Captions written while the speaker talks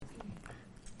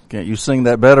Can't you sing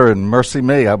that better than Mercy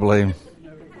Me, I believe.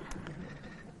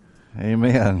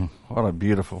 Amen. What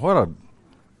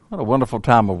a wonderful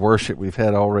time of worship we've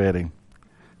had already.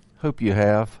 Hope you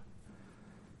have.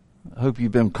 Hope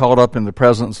you've been caught up in the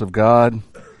presence of God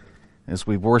as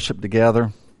we worship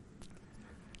together.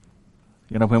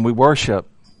 You know, when we worship,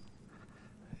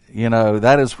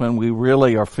 that is when we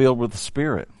really are filled with the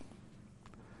Spirit.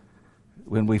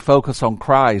 When we focus on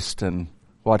Christ and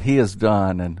what He has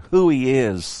done and who He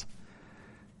is.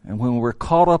 And when we're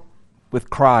caught up with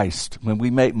Christ, when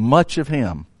we make much of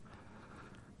Him,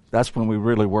 that's when we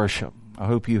really worship. I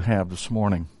hope you have this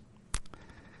morning.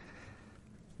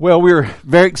 Well, we're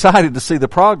very excited to see the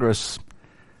progress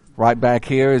right back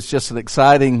here. It's just an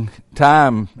exciting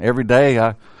time every day.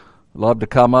 I love to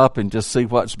come up and just see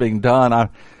what's being done. I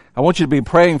want you to be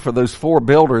praying for those 4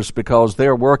 builders because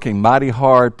they're working mighty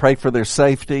hard. Pray for their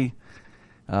safety.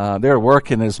 They're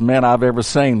working as men I've ever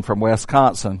seen from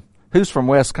Wisconsin. Who's from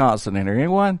Wisconsin in here?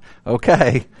 Anyone?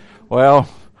 Okay. Well,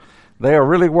 they are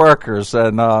really workers,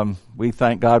 and we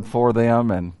thank God for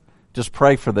them and just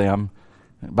pray for them.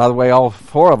 And by the way, all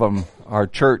 4 of them are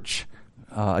church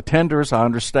attenders, I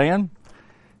understand.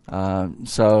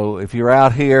 So if you're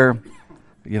out here,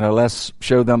 let's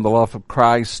show them the love of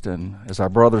Christ and as our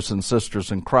brothers and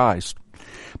sisters in Christ.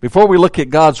 Before we look at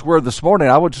God's Word this morning,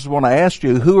 I would just want to ask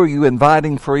you, who are you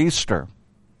inviting for Easter?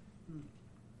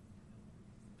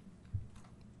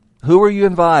 Who are you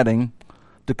inviting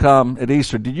to come at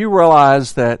Easter? Did you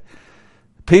realize that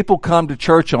people come to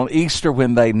church on Easter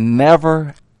when they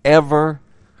never, ever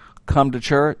come to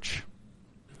church?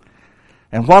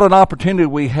 And what an opportunity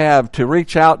we have to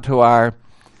reach out to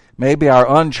maybe our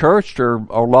unchurched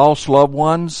or lost loved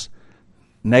ones,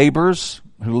 neighbors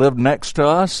who live next to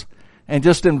us, and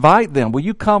just invite them. Will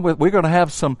you come we're going to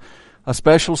have a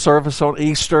special service on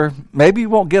Easter. Maybe you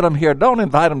won't get them here. Don't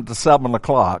invite them to 7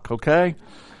 o'clock, okay?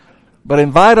 But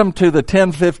invite them to the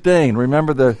 10:15.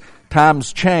 Remember, the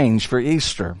times change for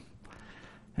Easter.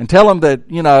 And tell them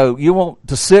that, you want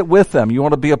to sit with them. You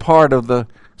want to be a part of the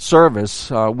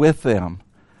service with them.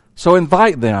 So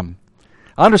invite them.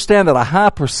 I understand that a high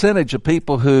percentage of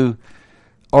people who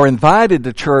are invited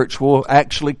to church will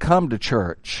actually come to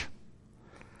church.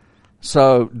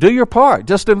 So do your part.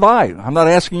 Just invite. I'm not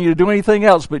asking you to do anything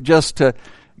else, but just to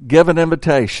give an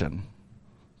invitation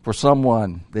for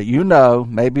someone that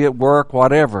maybe at work,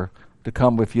 whatever, to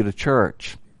come with you to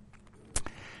church.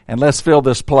 And let's fill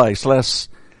this place. Let's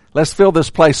fill this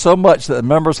place so much that the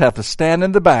members have to stand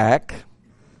in the back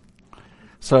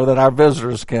so that our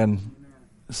visitors can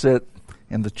sit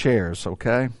in the chairs,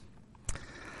 okay?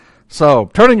 So,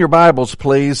 turn in your Bibles,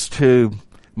 please, to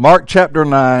Mark chapter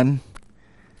 9,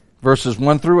 verses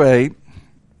 1 through 8.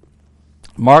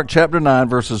 Mark chapter 9,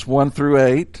 verses 1 through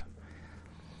 8.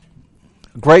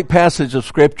 A great passage of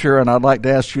Scripture, and I'd like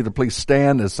to ask you to please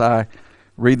stand as I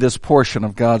read this portion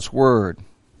of God's Word.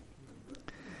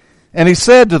 And he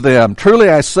said to them, "Truly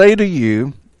I say to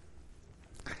you,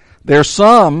 there are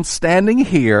some standing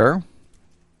here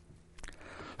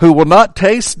who will not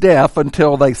taste death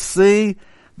until they see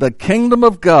the kingdom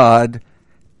of God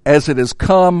as it has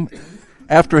come,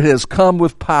 after it has come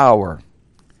with power."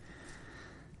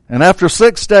 And after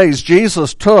 6 days,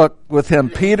 Jesus took with him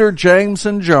Peter, James,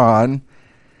 and John,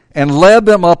 and led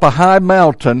them up a high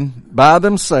mountain by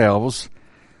themselves,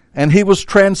 and he was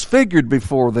transfigured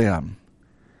before them.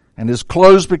 And his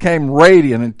clothes became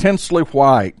radiant, intensely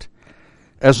white,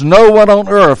 as no one on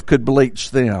earth could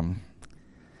bleach them.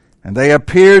 And there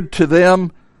appeared to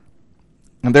them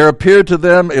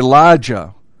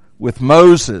Elijah with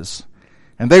Moses,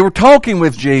 and they were talking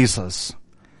with Jesus.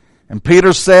 And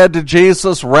Peter said to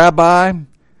Jesus, "Rabbi,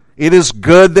 it is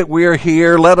good that we are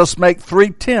here. Let us make 3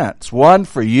 tents, one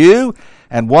for you,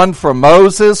 and one for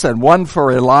Moses, and one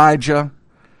for Elijah."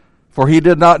 For he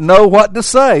did not know what to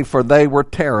say, for they were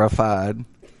terrified.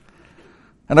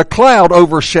 And a cloud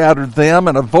overshadowed them,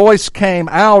 and a voice came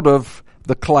out of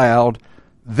the cloud,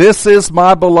 "This is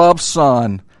my beloved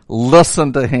Son,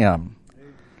 listen to him."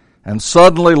 And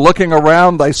suddenly, looking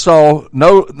around, they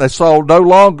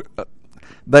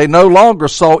no longer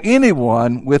saw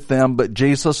anyone with them but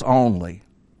Jesus only.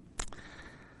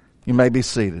 You may be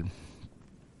seated.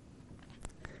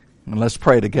 And let's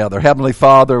pray together. Heavenly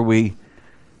Father, we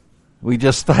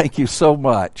just thank you so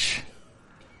much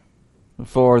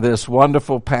for this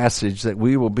wonderful passage that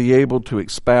we will be able to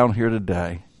expound here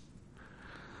today.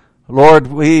 Lord,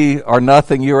 we are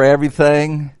nothing, you're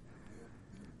everything.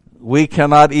 We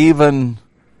cannot even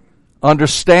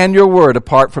understand your word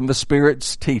apart from the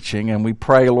Spirit's teaching, and we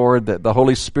pray, Lord, that the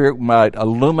Holy Spirit might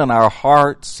illumine our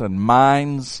hearts and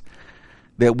minds,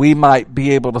 that we might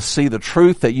be able to see the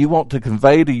truth that you want to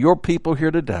convey to your people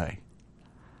here today.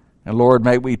 And Lord,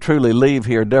 may we truly leave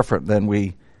here different than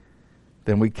we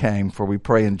came, for we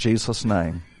pray in Jesus'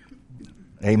 name.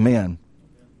 Amen.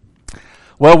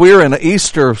 Well, we're in an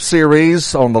Easter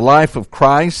series on the life of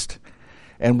Christ,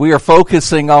 and we are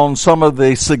focusing on some of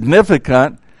the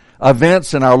significant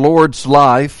events in our Lord's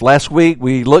life. Last week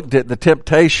we looked at the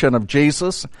temptation of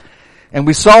Jesus, and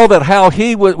we saw how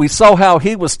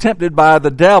he was tempted by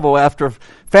the devil after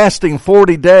fasting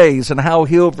 40 days, and how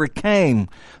he overcame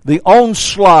the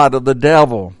onslaught of the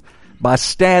devil by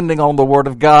standing on the Word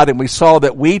of God. And we saw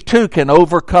that we too can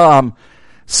overcome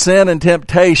sin and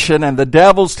temptation and the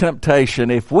devil's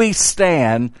temptation if we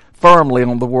stand firmly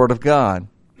on the Word of God.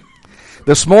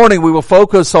 This morning we will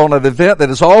focus on an event that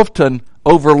is often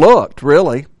overlooked,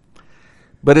 really,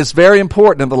 but it's very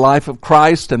important in the life of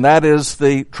Christ, and that is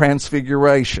the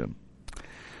Transfiguration.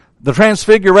 The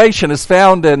Transfiguration is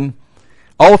found in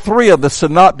all three of the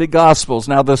Synoptic Gospels.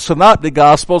 Now, the Synoptic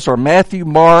Gospels are Matthew,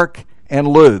 Mark, and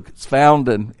Luke. It's found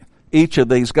in each of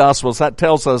these Gospels. That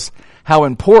tells us how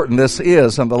important this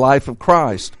is in the life of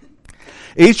Christ.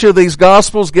 Each of these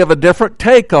Gospels give a different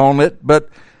take on it, but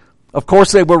of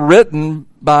course they were written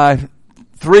by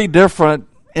three different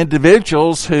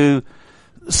individuals who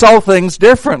saw things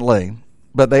differently,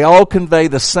 but they all convey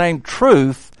the same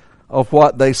truth of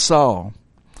what they saw.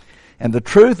 And the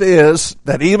truth is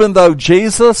that even though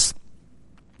Jesus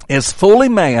is fully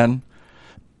man,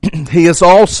 he is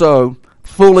also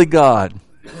fully God.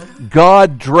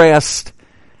 God dressed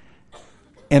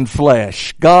in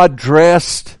flesh. God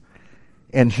dressed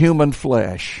in human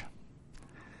flesh.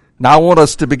 Now I want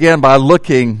us to begin by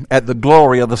looking at the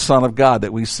glory of the Son of God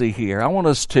that we see here. I want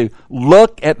us to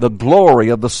look at the glory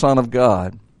of the Son of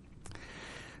God.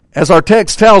 As our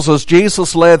text tells us,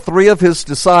 Jesus led three of his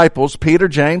disciples, Peter,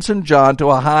 James, and John, to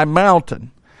a high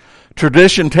mountain.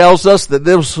 Tradition tells us that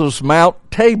this was Mount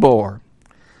Tabor,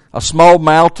 a small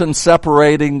mountain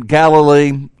separating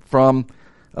Galilee from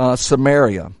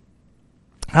Samaria.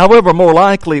 However, more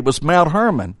likely it was Mount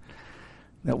Hermon,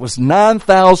 that was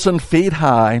 9,000 feet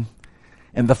high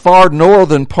in the far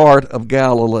northern part of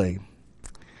Galilee.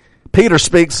 Peter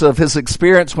speaks of his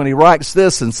experience when he writes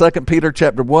this in 2 Peter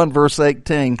chapter 1, verse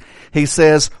 18. He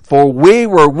says, "For we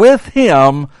were with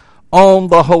him on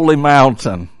the holy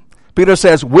mountain." Peter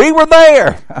says, we were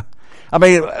there. I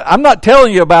mean, I'm not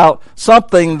telling you about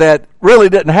something that really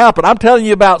didn't happen. I'm telling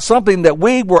you about something that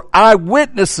we were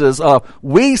eyewitnesses of.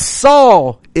 We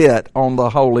saw it on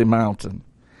the holy mountain.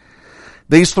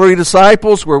 These three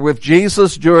disciples were with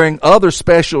Jesus during other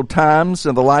special times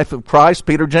in the life of Christ.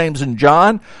 Peter, James, and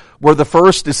John were the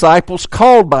first disciples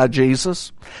called by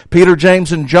Jesus. Peter,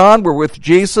 James, and John were with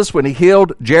Jesus when he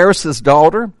healed Jairus'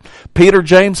 daughter. Peter,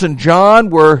 James, and John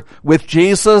were with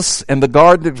Jesus in the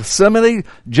Garden of Gethsemane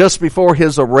just before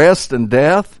his arrest and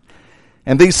death.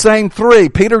 And these same three,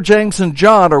 Peter, James, and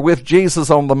John, are with Jesus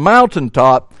on the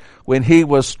mountaintop when he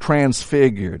was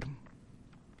transfigured.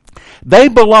 They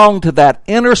belonged to that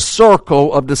inner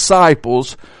circle of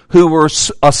disciples who were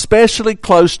especially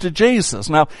close to Jesus.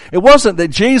 Now, it wasn't that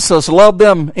Jesus loved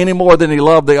them any more than he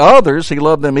loved the others. He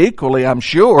loved them equally, I'm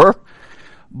sure.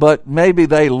 But maybe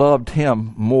they loved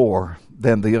him more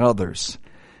than the others.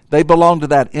 They belonged to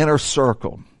that inner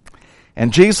circle.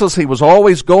 And Jesus, he was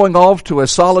always going off to a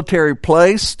solitary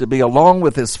place to be alone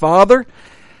with his Father.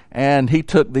 And he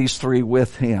took these three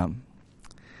with him.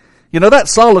 You know, that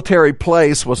solitary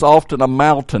place was often a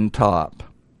mountaintop,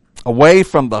 away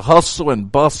from the hustle and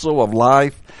bustle of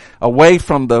life, away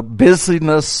from the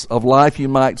busyness of life, you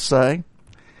might say.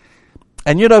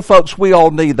 And you know, folks, we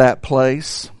all need that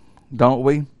place, don't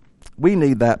we? We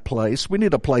need that place. We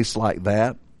need a place like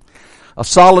that. A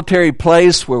solitary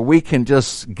place where we can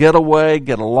just get away,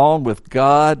 get along with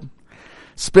God,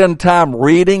 spend time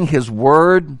reading His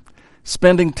Word,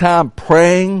 spending time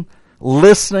praying,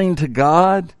 listening to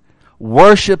God,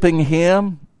 worshiping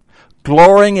Him,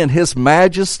 glorying in His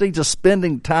majesty, just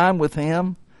spending time with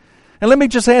Him. And let me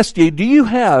just ask you, do you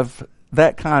have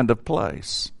that kind of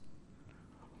place?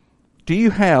 Do you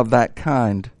have that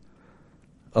kind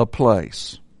of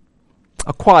place?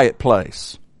 A quiet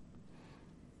place.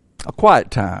 A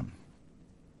quiet time.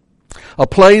 A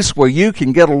place where you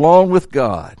can get along with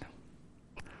God.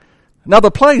 Now,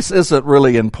 the place isn't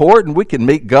really important. We can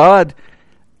meet God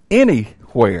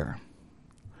anywhere.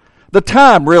 The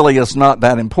time really is not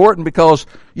that important because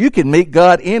you can meet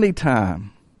God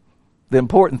anytime. The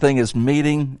important thing is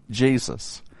meeting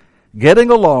Jesus. Getting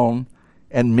alone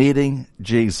and meeting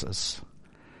Jesus.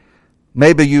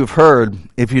 Maybe you've heard,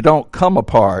 if you don't come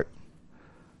apart,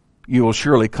 you will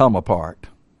surely come apart.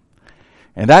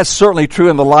 And that's certainly true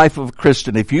in the life of a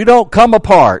Christian. If you don't come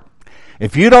apart,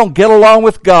 if you don't get along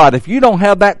with God, if you don't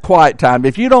have that quiet time,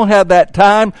 if you don't have that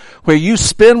time where you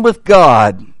spend with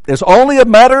God, it's only a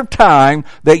matter of time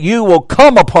that you will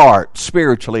come apart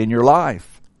spiritually in your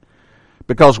life.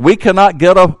 Because we cannot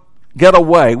get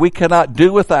away, we cannot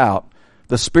do without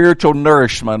the spiritual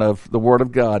nourishment of the Word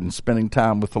of God and spending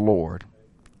time with the Lord.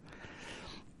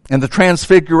 In the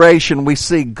Transfiguration, we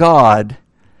see God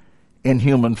in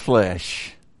human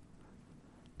flesh.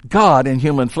 God in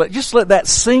human flesh. Just let that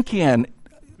sink in.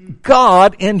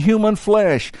 God in human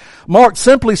flesh. Mark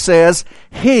simply says,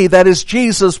 He, that is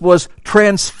Jesus, was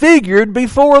transfigured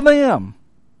before them.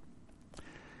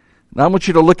 Now I want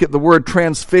you to look at the word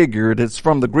transfigured. It's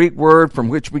from the Greek word from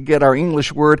which we get our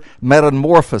English word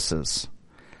metamorphosis.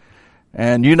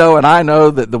 And you know and I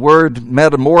know that the word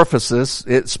metamorphosis,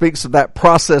 it speaks of that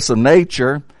process of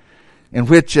nature in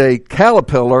which a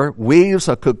caterpillar weaves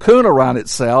a cocoon around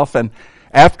itself and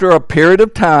after a period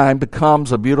of time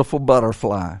becomes a beautiful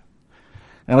butterfly.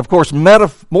 And of course,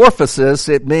 metamorphosis,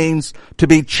 it means to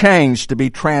be changed, to be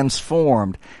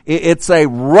transformed. It's a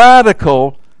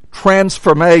radical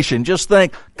transformation. Just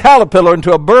think, caterpillar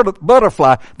into a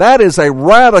butterfly. That is a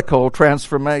radical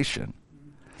transformation.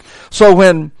 So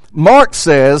when Mark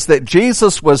says that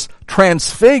Jesus was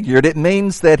transfigured, it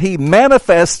means that He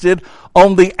manifested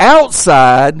on the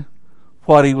outside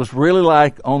what He was really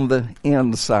like on the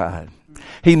inside.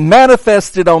 He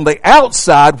manifested on the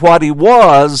outside what He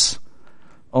was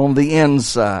on the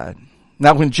inside.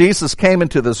 Now, when Jesus came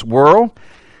into this world,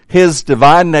 His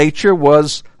divine nature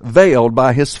was veiled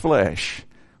by His flesh.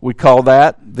 We call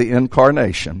that the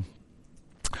incarnation.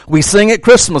 We sing at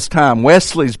Christmas time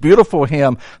Wesley's beautiful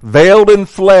hymn, Veiled in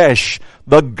Flesh,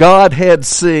 the Godhead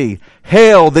see.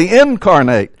 Hail the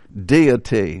incarnate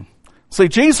deity. See,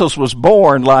 Jesus was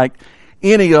born like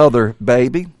any other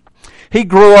baby. He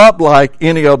grew up like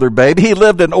any other baby. He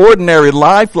lived an ordinary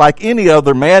life like any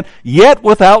other man, yet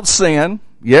without sin.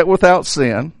 Yet without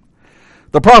sin.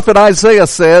 The prophet Isaiah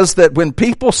says that when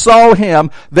people saw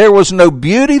Him, there was no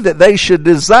beauty that they should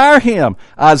desire Him.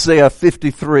 Isaiah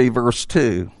 53 verse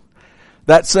 2.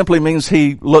 That simply means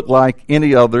He looked like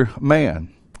any other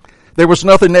man. There was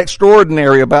nothing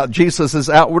extraordinary about Jesus'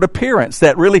 outward appearance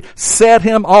that really set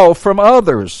Him off from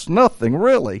others. Nothing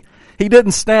really. He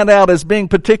didn't stand out as being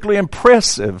particularly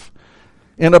impressive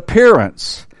in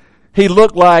appearance. He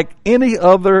looked like any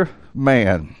other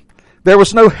man. There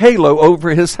was no halo over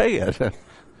His head.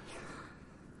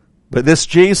 But this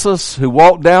Jesus who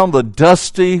walked down the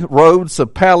dusty roads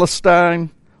of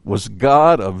Palestine was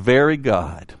God, a very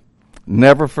God.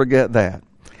 Never forget that.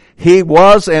 He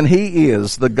was and He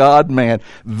is the God-man.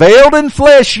 Veiled in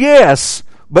flesh, yes,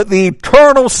 but the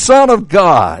eternal Son of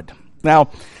God.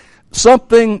 Now,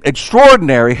 something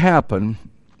extraordinary happened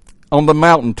on the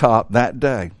mountaintop that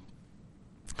day.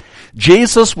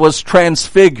 Jesus was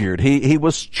transfigured. He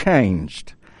was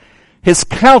changed. His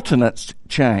countenance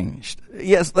changed.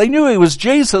 Yes, they knew He was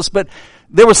Jesus, but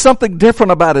there was something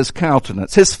different about His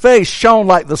countenance. His face shone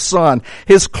like the sun.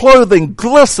 His clothing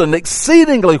glistened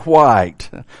exceedingly white.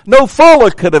 No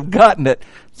fuller could have gotten it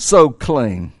so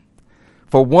clean.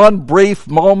 For one brief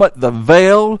moment, the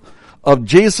veil of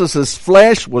Jesus'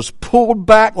 flesh was pulled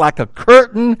back like a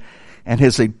curtain, and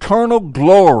His eternal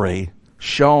glory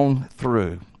shone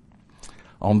through.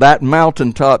 On that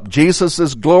mountaintop,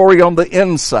 Jesus' glory on the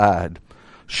inside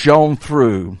shone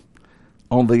through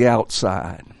on the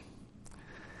outside.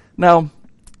 Now,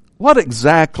 what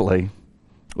exactly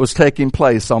was taking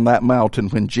place on that mountain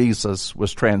when Jesus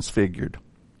was transfigured?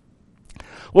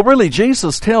 Well, really,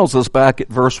 Jesus tells us back at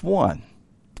verse 1.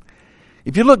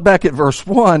 If you look back at verse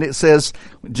 1, it says,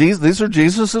 these are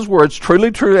Jesus' words,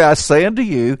 truly, truly, I say unto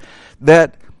you,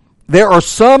 that there are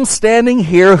some standing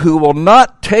here who will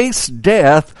not taste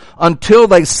death until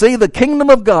they see the kingdom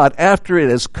of God after it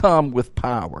has come with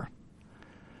power.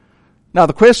 Now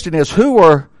the question is, who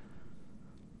are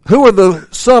the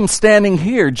some standing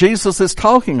here Jesus is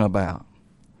talking about?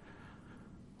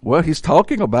 Well, He's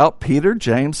talking about Peter,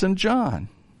 James, and John.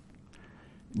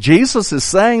 Jesus is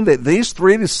saying that these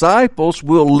three disciples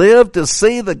will live to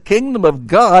see the kingdom of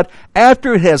God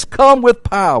after it has come with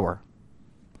power.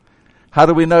 How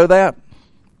do we know that?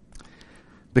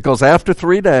 Because after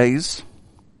 3 days,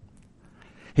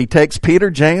 He takes Peter,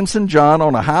 James, and John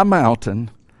on a high mountain,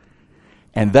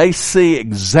 and they see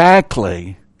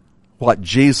exactly what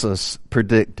Jesus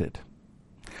predicted.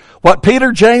 What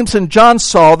Peter, James, and John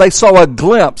saw, they saw a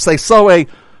glimpse, they saw a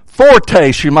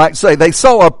foretaste, you might say. They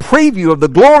saw a preview of the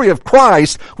glory of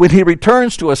Christ when He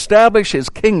returns to establish His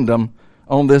kingdom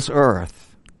on this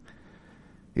earth.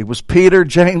 It was Peter,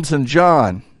 James, and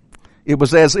John. It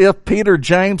was as if Peter,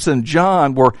 James, and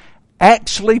John were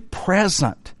actually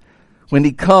present when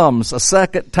he comes a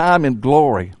second time in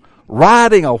glory,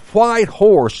 riding a white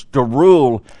horse to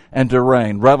rule and to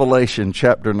reign. Revelation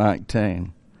chapter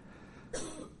 19.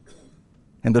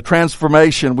 In the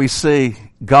transformation, we see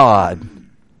God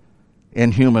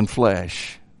in human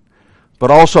flesh. But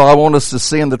also I want us to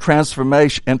see in the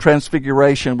transformation and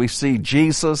transfiguration, we see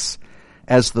Jesus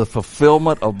as the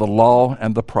fulfillment of the law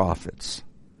and the prophets.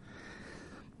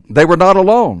 They were not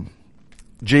alone,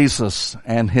 Jesus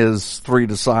and his 3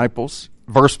 disciples.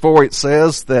 Verse 4, it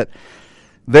says that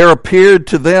there appeared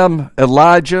to them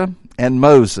Elijah and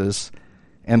Moses,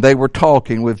 and they were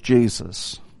talking with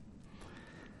Jesus.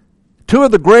 2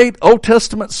 of the great Old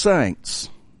Testament saints,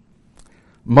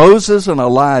 Moses and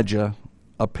Elijah,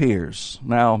 appears.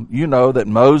 Now, you know that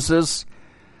Moses,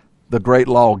 the great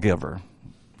lawgiver,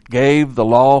 gave the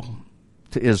law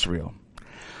to Israel.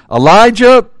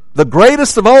 Elijah, the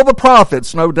greatest of all the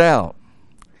prophets, no doubt.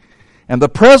 And the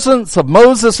presence of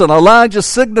Moses and Elijah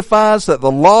signifies that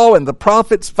the law and the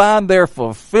prophets find their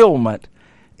fulfillment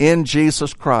in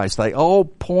Jesus Christ. They all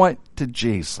point to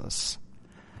Jesus.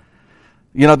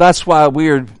 You know, that's why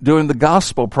we're doing the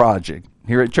gospel project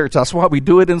here at church. That's why we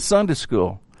do it in Sunday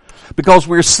school. Because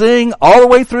we're seeing all the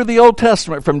way through the Old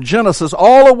Testament, from Genesis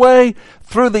all the way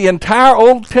through the entire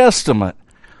Old Testament,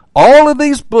 all of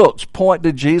these books point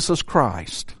to Jesus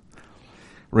Christ.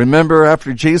 Remember,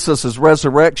 after Jesus'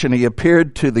 resurrection, he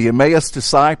appeared to the Emmaus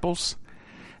disciples.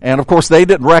 And of course, they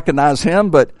didn't recognize him,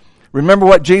 but remember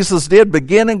what Jesus did?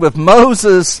 Beginning with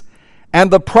Moses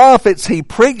and the prophets, he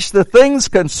preached the things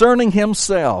concerning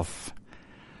himself.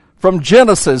 From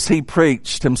Genesis, he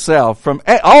preached himself. From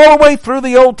all the way through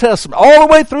the Old Testament, all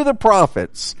the way through the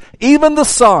prophets, even the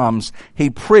Psalms,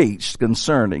 he preached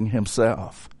concerning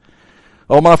himself.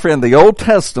 Oh, my friend, the Old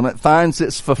Testament finds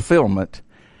its fulfillment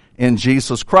in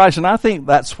Jesus Christ. And I think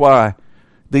that's why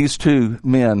these 2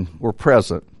 men were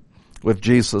present with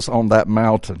Jesus on that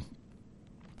mountain.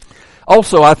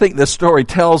 Also, I think this story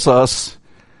tells us,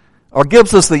 or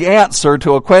gives us the answer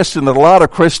to a question that a lot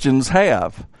of Christians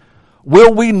have.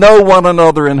 Will we know one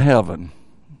another in heaven?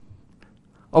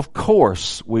 Of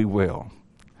course we will.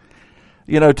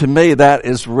 You know, to me, that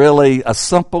is really a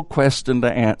simple question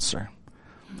to answer.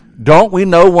 Don't we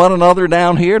know one another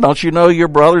down here? Don't you know your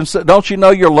brother and sister? Don't you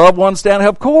know your loved ones down here?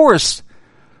 Of course.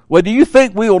 Well, do you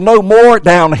think we will know more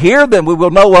down here than we will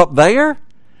know up there?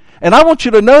 And I want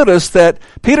you to notice that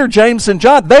Peter, James, and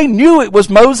John, they knew it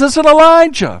was Moses and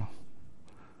Elijah.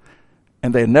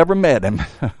 And they had never met him.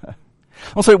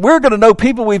 I'll say, we're going to know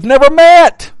people we've never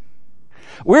met.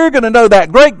 We're going to know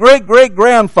that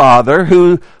great-great-great-grandfather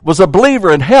who was a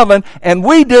believer in heaven, and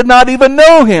we did not even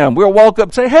know him. We'll walk up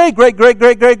and say, hey,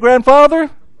 great-great-great-great-grandfather,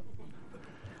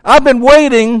 I've been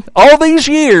waiting all these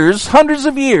years, hundreds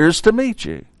of years, to meet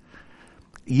you.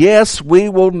 Yes, we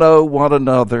will know one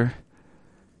another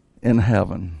in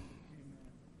heaven.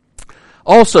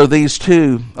 Also, these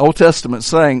 2 Old Testament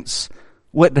saints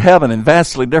went to heaven in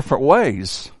vastly different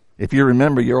ways. If you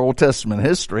remember your Old Testament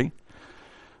history,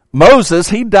 Moses,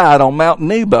 he died on Mount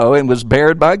Nebo and was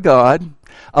buried by God.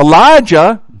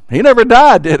 Elijah, he never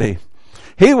died, did he?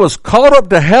 He was caught up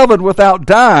to heaven without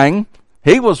dying.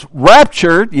 He was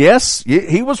raptured, yes,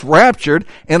 he was raptured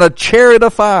in a chariot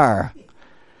of fire.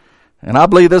 And I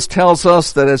believe this tells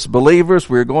us that as believers,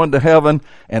 we're going to heaven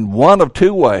in one of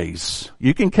 2 ways.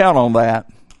 You can count on that.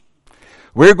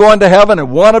 We're going to heaven in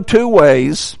one of 2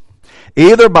 ways,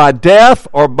 either by death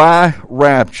or by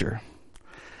rapture.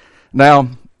 Now,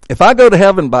 if I go to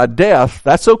heaven by death,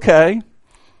 that's okay.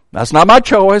 That's not my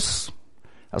choice.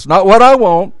 That's not what I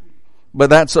want, but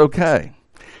that's okay.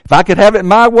 If I could have it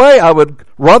my way, I would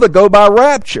rather go by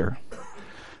rapture.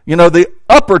 You know, the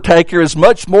upper taker is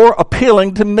much more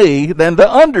appealing to me than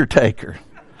the undertaker.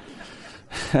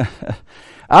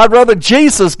 I'd rather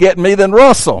Jesus get me than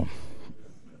Russell.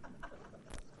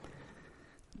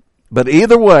 But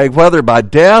either way, whether by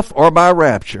death or by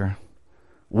rapture,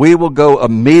 we will go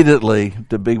immediately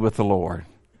to be with the Lord.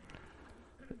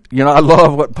 You know, I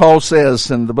love what Paul says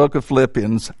in the book of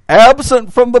Philippians,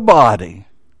 absent from the body,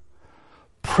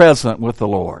 present with the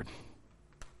Lord.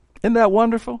 Isn't that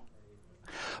wonderful?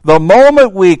 The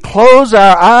moment we close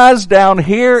our eyes down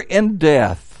here in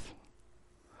death,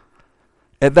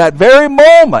 at that very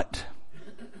moment,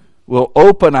 we'll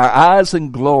open our eyes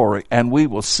in glory and we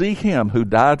will see him who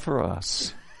died for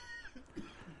us.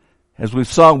 As we've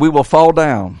sung, we will fall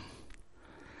down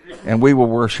and we will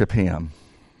worship him.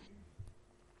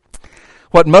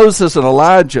 What Moses and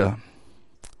Elijah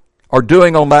are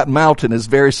doing on that mountain is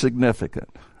very significant.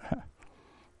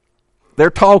 They're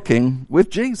talking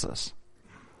with Jesus.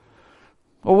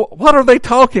 Well, what are they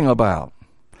talking about?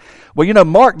 Well,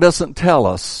 Mark doesn't tell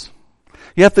us.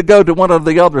 You have to go to one of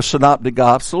the other synoptic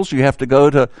gospels. You have to go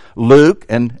to Luke,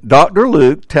 and Dr.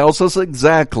 Luke tells us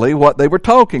exactly what they were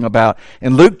talking about.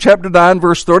 In Luke chapter 9,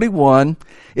 verse 31,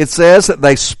 it says that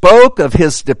they spoke of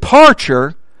his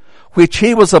departure, which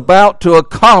he was about to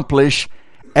accomplish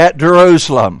at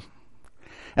Jerusalem.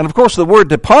 And of course, the word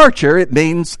departure, it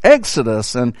means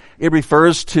exodus, and it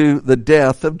refers to the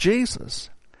death of Jesus.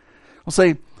 Well,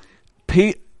 see,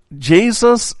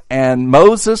 Jesus and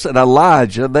Moses and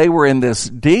Elijah, they were in this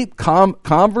deep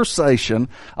conversation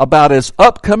about his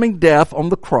upcoming death on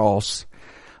the cross,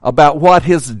 about what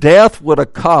his death would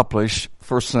accomplish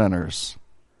for sinners.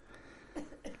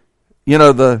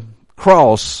 The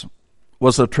cross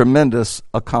was a tremendous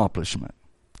accomplishment.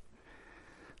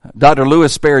 Dr.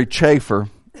 Lewis Sperry Chafer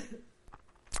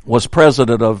was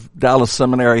president of Dallas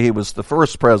Seminary. He was the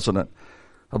first president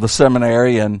of the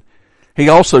seminary, and he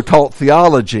also taught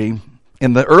theology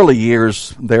in the early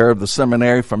years there of the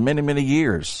seminary for many, many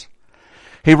years.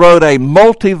 He wrote a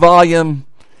multi-volume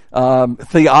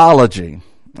theology,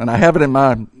 and I have it in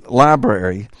my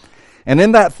library. And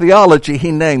in that theology,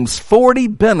 he names 40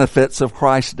 benefits of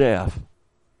Christ's death.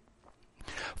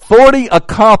 40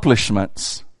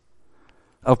 accomplishments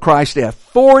of Christ's death.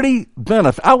 40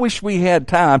 benefits. I wish we had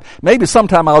time. Maybe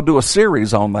sometime I'll do a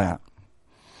series on that.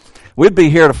 We'd be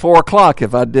here at 4 o'clock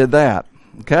if I did that.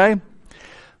 Okay?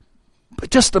 But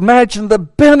just imagine the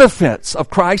benefits of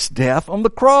Christ's death on the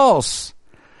cross.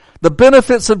 The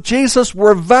benefits of Jesus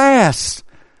were vast.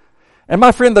 And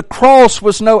my friend, the cross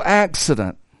was no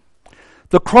accident.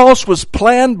 The cross was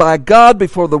planned by God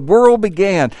before the world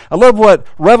began. I love what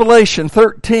Revelation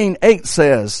 13:8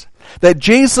 says. That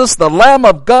Jesus, the Lamb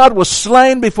of God, was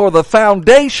slain before the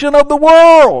foundation of the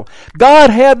world. God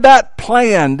had that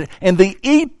planned in the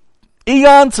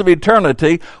eons of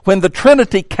eternity when the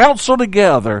Trinity counseled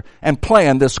together and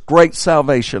planned this great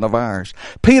salvation of ours.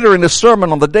 Peter, in his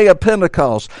sermon on the day of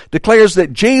Pentecost, declares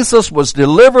that Jesus was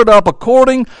delivered up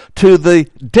according to the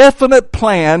definite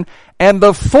plan and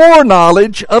the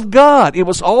foreknowledge of God. It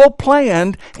was all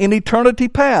planned in eternity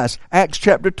past. Acts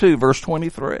chapter 2, verse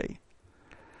 23.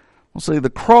 Well, see,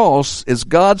 the cross is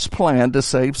God's plan to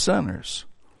save sinners.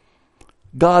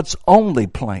 God's only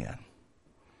plan.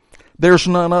 There's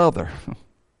none other.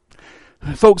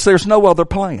 Folks, there's no other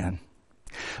plan.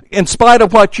 In spite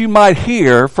of what you might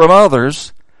hear from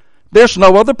others, there's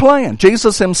no other plan.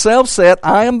 Jesus himself said,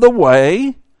 I am the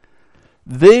way,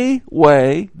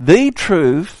 the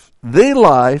truth, the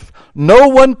life. No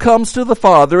one comes to the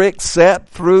Father except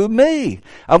through me.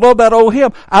 I love that old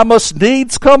hymn. I must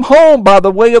needs come home by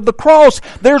the way of the cross.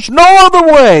 There's no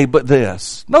other way but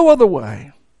this. No other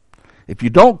way. If you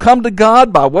don't come to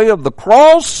God by way of the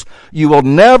cross, you will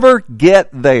never get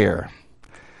there.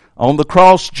 On the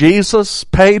cross, Jesus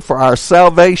paid for our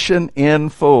salvation in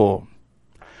full.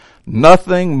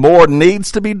 Nothing more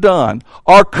needs to be done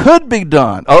or could be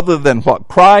done other than what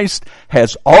Christ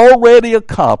has already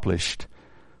accomplished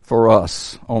for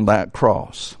us on that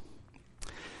cross.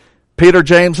 Peter,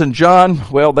 James, and John,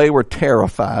 well, they were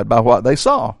terrified by what they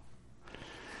saw.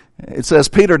 It says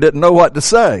Peter didn't know what to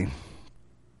say.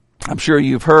 I'm sure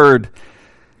you've heard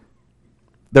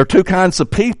there are two kinds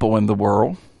of people in the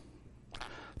world.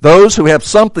 Those who have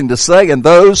something to say and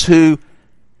those who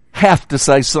have to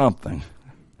say something.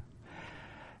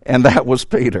 And that was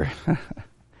Peter.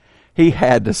 He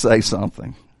had to say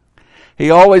something.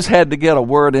 He always had to get a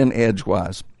word in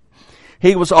edgewise.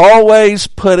 He was always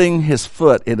putting his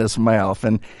foot in his mouth.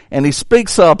 And he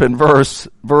speaks up in verse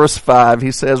 5.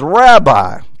 He says,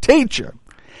 Rabbi, teacher,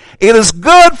 it is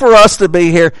good for us to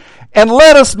be here, and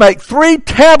let us make 3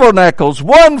 tabernacles,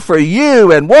 one for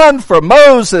you, and one for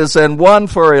Moses, and one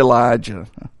for Elijah.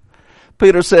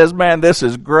 Peter says, man, this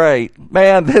is great.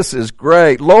 Man, this is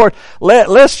great. Lord,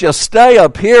 let's just stay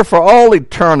up here for all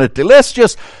eternity. Let's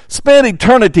just spend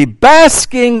eternity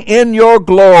basking in your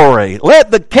glory. Let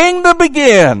the kingdom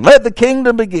begin. Let the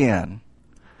kingdom begin.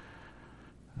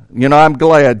 I'm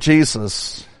glad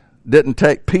Jesus didn't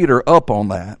take Peter up on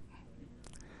that.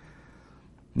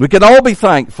 We can all be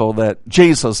thankful that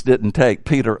Jesus didn't take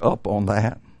Peter up on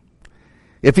that.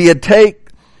 If he had taken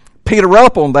Peter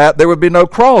up on that, there would be no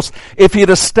cross. If he'd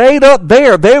have stayed up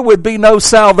there would be no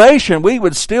salvation. We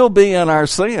would still be in our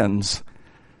sins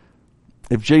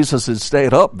if Jesus had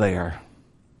stayed up there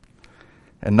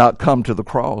and not come to the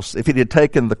cross. If he had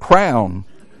taken the crown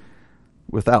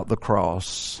without the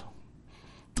cross.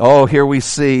 Oh, here we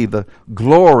see the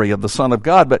glory of the Son of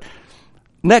God. But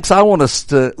next, I want us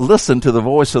to listen to the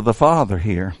voice of the Father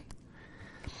here.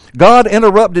 God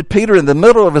interrupted Peter in the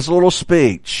middle of his little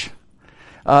speech.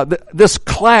 This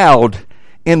cloud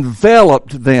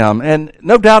enveloped them. And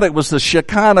no doubt it was the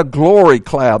Shekinah glory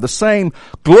cloud, the same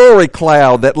glory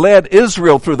cloud that led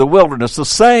Israel through the wilderness, the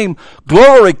same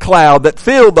glory cloud that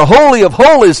filled the Holy of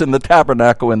Holies in the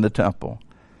tabernacle in the temple.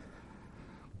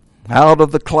 Out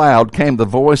of the cloud came the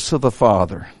voice of the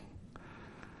Father.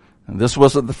 And this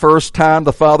wasn't the first time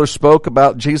the Father spoke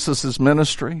about Jesus'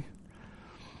 ministry.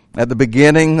 At the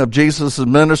beginning of Jesus'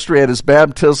 ministry, at his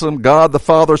baptism, God the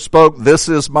Father spoke, "This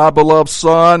is my beloved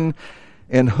Son,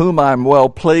 in whom I am well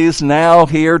pleased." Now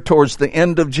here, towards the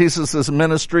end of Jesus'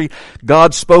 ministry,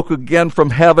 God spoke again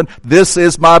from heaven, "This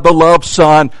is my beloved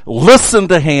Son. Listen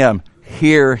to him.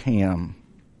 Hear him."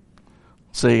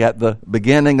 See, at the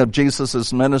beginning of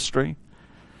Jesus' ministry,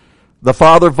 the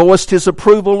Father voiced his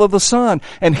approval of the Son.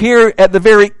 And here at the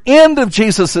very end of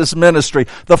Jesus' ministry,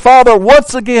 the Father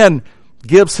once again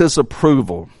gives his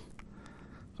approval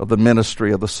of the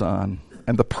ministry of the Son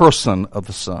and the person of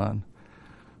the Son.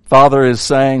 Father is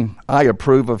saying, I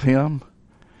approve of him.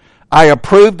 I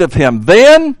approved of him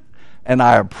then, and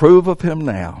I approve of him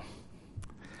now.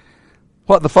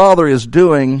 What the Father is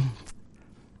doing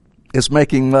is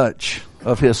making much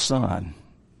of his Son.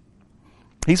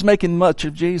 He's making much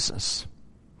of Jesus.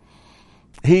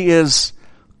 He is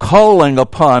calling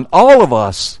upon all of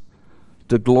us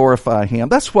to glorify him.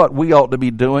 That's what we ought to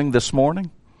be doing this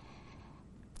morning.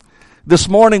 This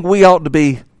morning we ought to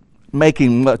be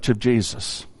making much of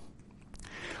Jesus.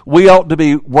 We ought to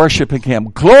be worshiping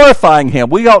him, glorifying him.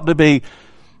 We ought to be,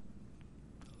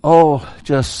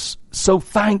 just so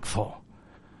thankful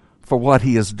for what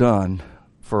he has done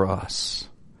for us.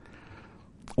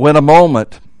 When a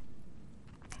moment,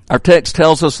 our text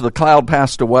tells us the cloud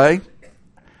passed away.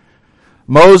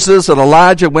 Moses and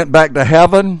Elijah went back to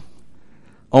heaven.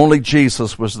 Only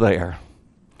Jesus was there.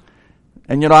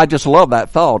 And I just love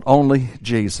that thought, only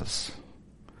Jesus.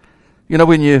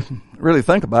 When you really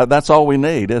think about it, that's all we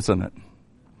need, isn't it?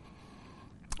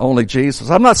 Only Jesus.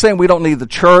 I'm not saying we don't need the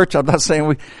church. I'm not saying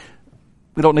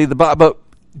we don't need the Bible, but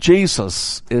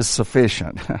Jesus is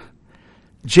sufficient.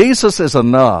 Jesus is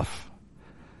enough.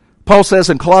 Paul says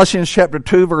in Colossians chapter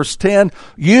 2, verse 10,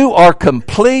 you are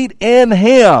complete in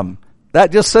him.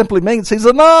 That just simply means he's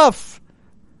enough.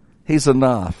 He's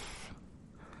enough.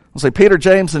 We'll say Peter,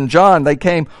 James, and John, they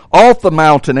came off the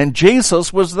mountain and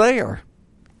Jesus was there.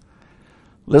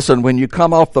 Listen, when you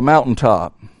come off the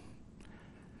mountaintop,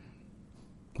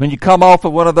 when you come off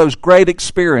of one of those great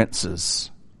experiences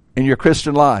in your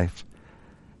Christian life,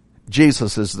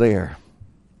 Jesus is there.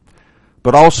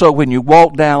 But also when you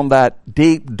walk down that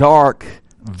deep, dark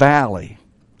valley,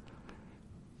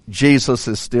 Jesus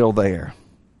is still there.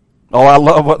 Oh, I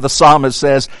love what the psalmist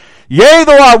says. Yea,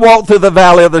 though I walk through the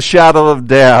valley of the shadow of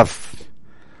death,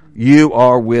 you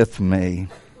are with me.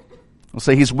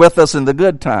 See, he's with us in the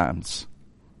good times.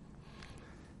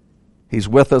 He's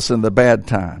with us in the bad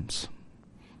times.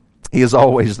 He is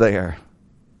always there.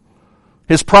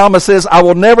 His promise is, I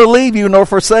will never leave you nor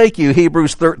forsake you,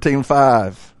 Hebrews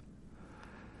 13:5.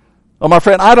 Oh, my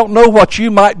friend, I don't know what you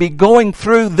might be going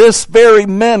through this very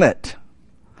minute,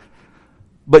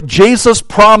 but Jesus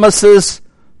promises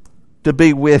to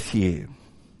be with you,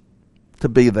 to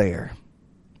be there.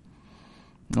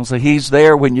 So he's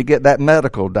there when you get that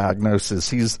medical diagnosis.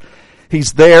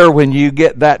 He's there when you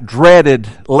get that dreaded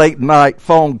late night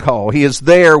phone call. He is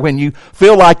there when you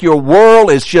feel like your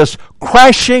world is just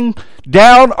crashing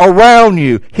down around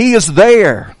you. He is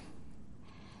there.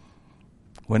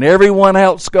 When everyone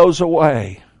else goes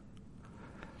away,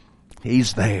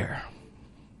 he's there.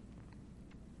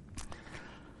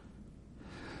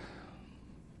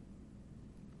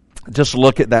 Just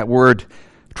look at that word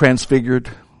transfigured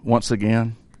once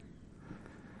again.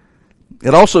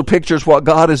 It also pictures what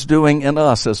God is doing in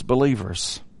us as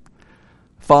believers,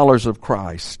 followers of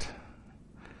Christ.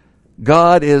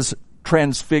 God is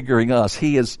transfiguring us.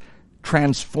 He is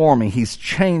transforming. He's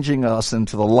changing us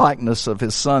into the likeness of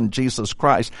his Son, Jesus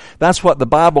Christ. That's what the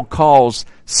Bible calls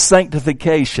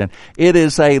sanctification. It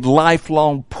is a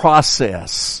lifelong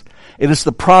process. It is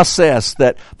the process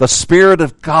that the Spirit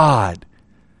of God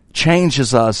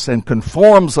changes us and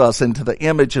conforms us into the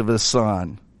image of his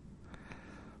Son.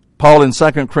 Paul in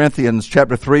 2 Corinthians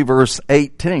chapter 3 verse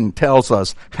 18 tells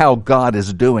us how God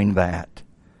is doing that.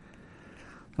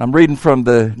 I'm reading from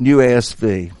the New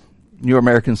ASV, New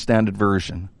American Standard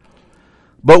Version.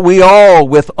 But we all,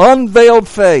 with unveiled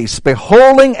face,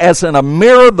 beholding as in a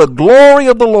mirror the glory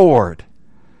of the Lord,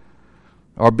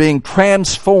 are being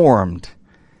transformed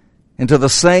into the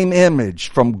same image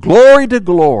from glory to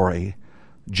glory,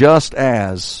 just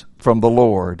as from the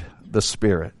Lord the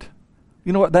Spirit.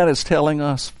 You know what that is telling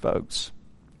us, folks?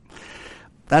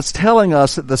 That's telling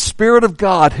us that the Spirit of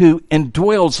God who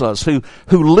indwells us, who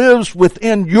lives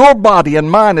within your body and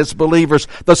mine as believers,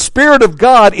 the Spirit of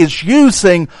God is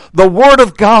using the Word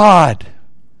of God.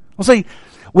 Well, see,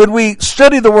 when we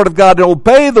study the Word of God and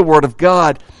obey the Word of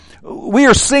God, we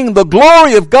are seeing the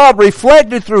glory of God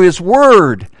reflected through His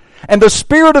Word. And the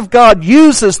Spirit of God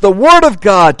uses the Word of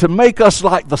God to make us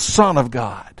like the Son of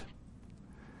God.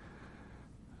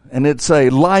 And it's a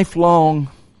lifelong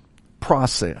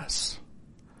process.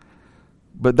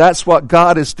 But that's what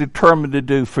God is determined to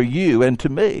do for you and to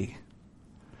me.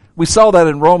 We saw that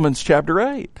in Romans chapter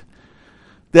 8.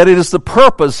 That it is the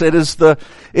purpose, it is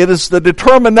the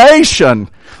determination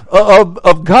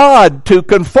of God to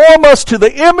conform us to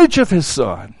the image of His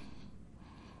Son.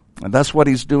 And that's what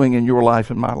He's doing in your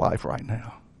life and my life right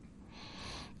now.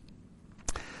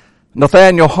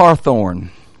 Nathaniel Hawthorne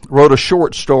wrote a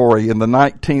short story in the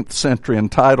 19th century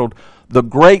entitled The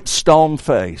Great Stone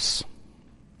Face.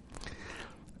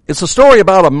 It's a story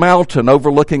about a mountain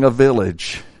overlooking a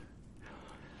village.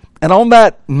 And on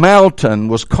that mountain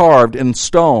was carved in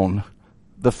stone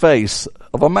the face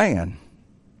of a man.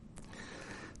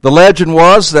 The legend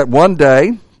was that one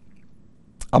day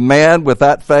a man with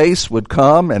that face would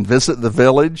come and visit the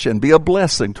village and be a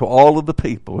blessing to all of the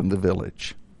people in the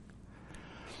village.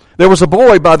 There was a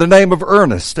boy by the name of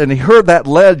Ernest, and he heard that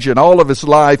legend all of his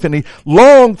life, and he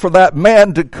longed for that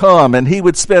man to come, and he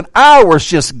would spend hours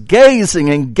just gazing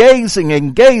and gazing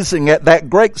and gazing at that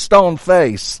great stone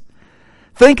face,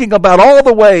 thinking about all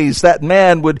the ways that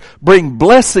man would bring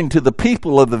blessing to the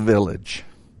people of the village.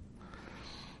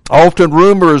 Often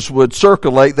rumors would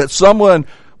circulate that someone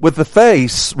with the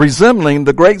face resembling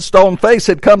the great stone face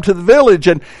had come to the village,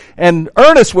 and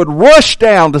Ernest would rush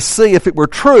down to see if it were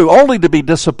true, only to be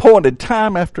disappointed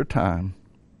time after time.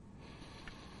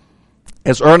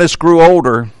 As Ernest grew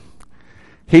older,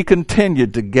 he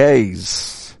continued to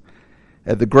gaze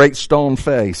at the great stone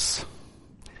face,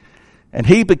 and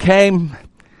he became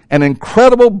an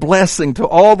incredible blessing to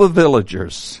all the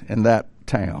villagers in that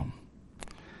town.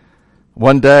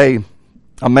 One day,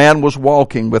 a man was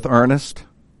walking with Ernest,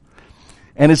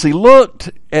 and as he looked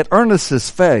at Ernest's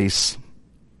face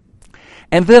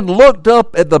and then looked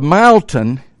up at the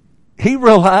mountain, he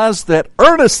realized that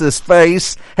Ernest's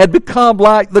face had become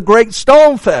like the great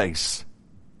stone face.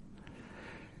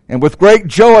 And with great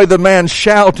joy, the man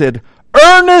shouted,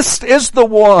 "Ernest is the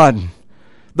one!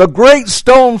 The great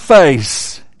stone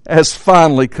face has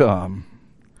finally come."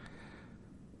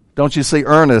 Don't you see,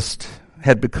 Ernest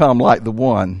had become like the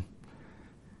one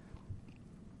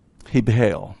he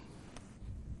beheld.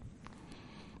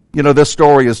 You know, this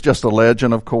story is just a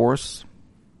legend, of course,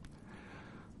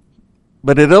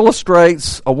 but it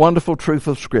illustrates a wonderful truth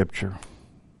of Scripture.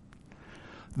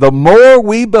 The more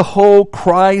we behold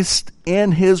Christ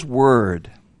in His Word,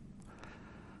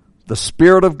 the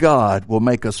Spirit of God will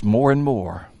make us more and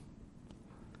more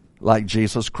like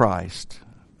Jesus Christ.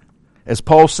 As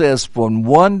Paul says, from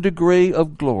one degree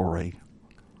of glory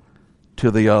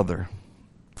to the other.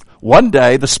 One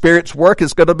day, the Spirit's work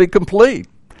is going to be complete.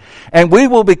 And we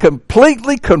will be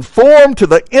completely conformed to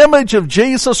the image of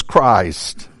Jesus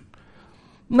Christ.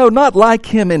 No, not like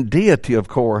Him in deity, of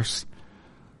course,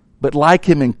 but like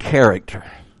Him in character.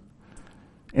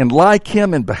 And like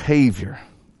Him in behavior.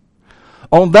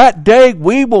 On that day,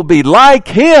 we will be like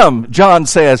Him, John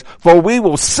says, for we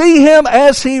will see Him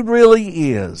as He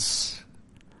really is.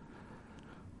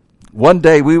 One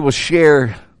day, we will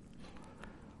share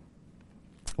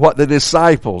what the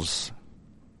disciples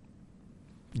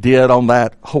did on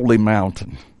that holy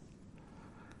mountain.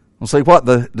 We'll see what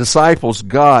the disciples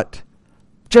got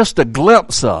just a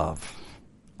glimpse of,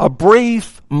 a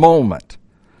brief moment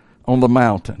on the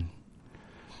mountain.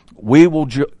 We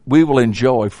will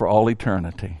enjoy for all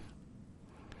eternity,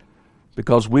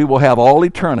 because we will have all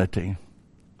eternity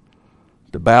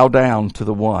to bow down to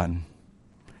the one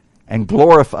and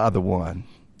glorify the one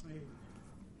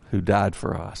who died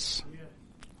for us.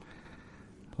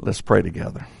 Let's pray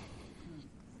together.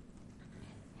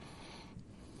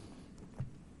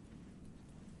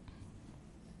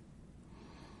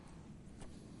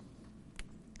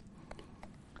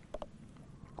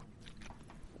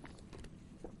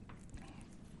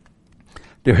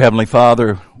 Dear Heavenly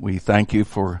Father, we thank You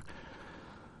for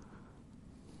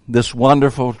this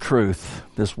wonderful truth,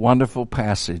 this wonderful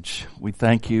passage. We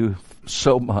thank You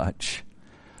so much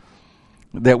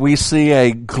that we see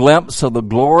a glimpse of the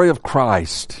glory of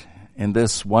Christ in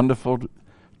this wonderful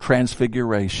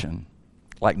transfiguration,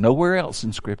 like nowhere else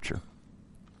in Scripture.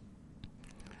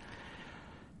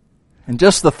 And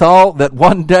just the thought that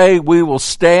one day we will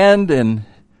stand in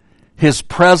His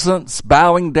presence,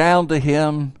 bowing down to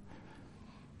Him,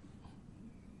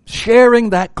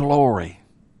 sharing that glory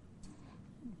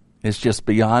is just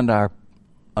beyond our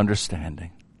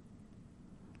understanding.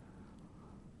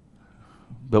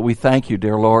 But we thank you,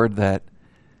 dear Lord, that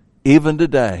even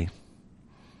today,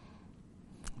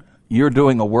 you're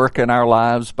doing a work in our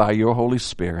lives by your Holy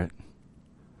Spirit,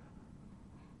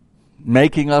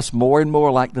 making us more and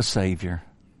more like the Savior.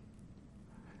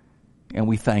 And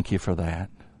we thank you for that.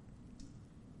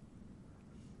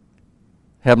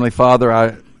 Heavenly Father,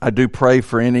 I do pray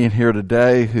for any in here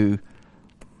today who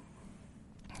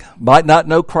might not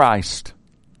know Christ.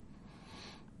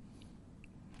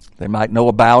 They might know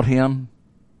about Him.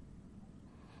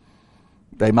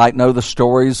 They might know the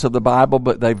stories of the Bible,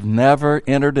 but they've never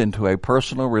entered into a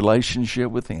personal relationship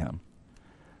with Him.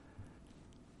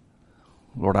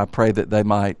 Lord, I pray that they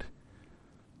might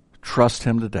trust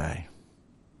Him today.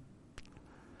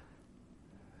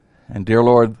 And dear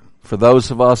Lord, for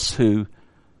those of us who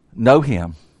know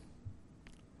Him,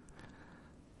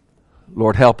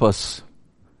 Lord, help us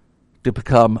to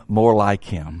become more like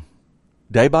Him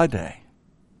day by day.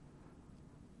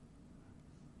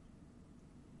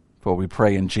 For we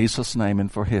pray in Jesus' name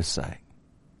and for His sake.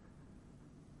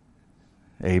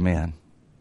 Amen.